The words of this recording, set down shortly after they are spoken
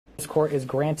court is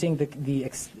granting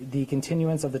the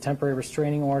continuance of the temporary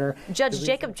restraining order. Judge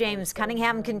Jacob James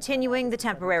Cunningham continuing the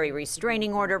temporary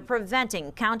restraining order,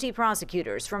 preventing county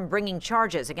prosecutors from bringing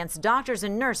charges against doctors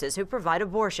and nurses who provide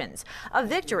abortions. A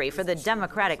victory for the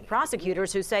Democratic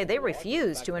prosecutors who say they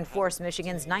refuse to enforce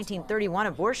Michigan's 1931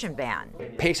 abortion ban.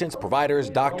 Patients, providers,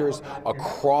 doctors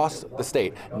across the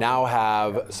state now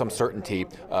have some certainty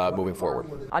moving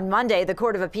forward. On Monday, the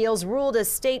Court of Appeals ruled a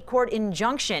state court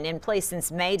injunction in place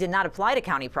since May did not apply to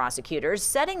county prosecutors,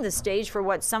 setting the stage for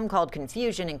what some called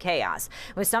confusion and chaos,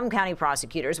 with some county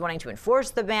prosecutors wanting to enforce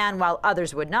the ban while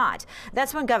others would not.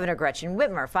 That's when Governor Gretchen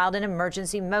Whitmer filed an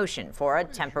emergency motion for a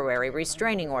temporary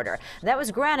restraining order. That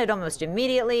was granted almost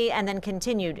immediately and then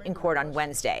continued in court on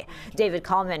Wednesday. David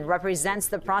Kallman represents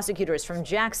the prosecutors from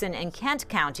Jackson and Kent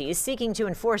counties seeking to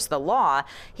enforce the law.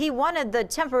 He wanted the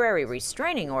temporary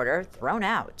restraining order thrown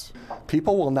out.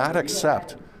 People will not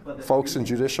accept folks in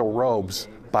judicial robes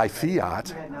by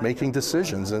fiat making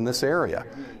decisions in this area.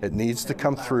 It needs to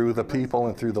come through the people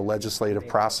and through the legislative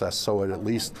process so at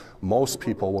least most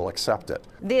people will accept it.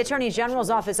 The Attorney General's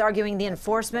office arguing the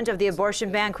enforcement of the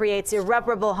abortion ban creates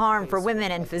irreparable harm for women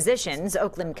and physicians.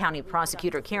 Oakland County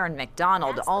Prosecutor Karen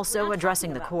McDonald also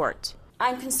addressing the court.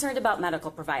 I'm concerned about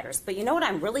medical providers, but you know what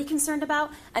I'm really concerned about?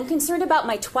 I'm concerned about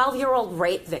my 12-year-old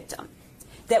rape victim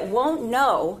that won't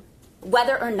know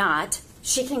whether or not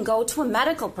she can go to a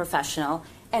medical professional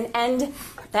and end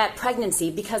that pregnancy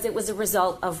because it was a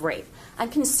result of rape. I'm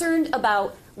concerned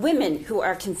about women who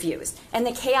are confused and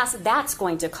the chaos that's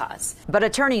going to cause. But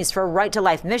attorneys for Right to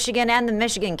Life Michigan and the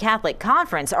Michigan Catholic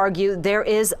Conference argue there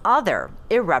is other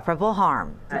irreparable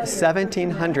harm.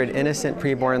 1,700 innocent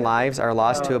preborn lives are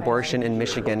lost to abortion in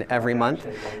Michigan every month,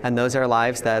 and those are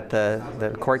lives that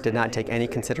the court did not take any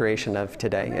consideration of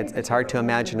today. It's hard to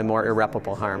imagine a more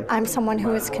irreparable harm. I'm someone who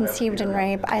was conceived in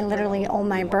rape. I literally owe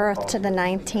my birth to the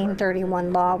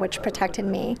 1931 law, which protected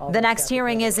me. The next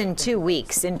hearing is in 2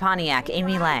 weeks. In Pontiac,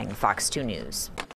 Amy Lang, Fox 2 News.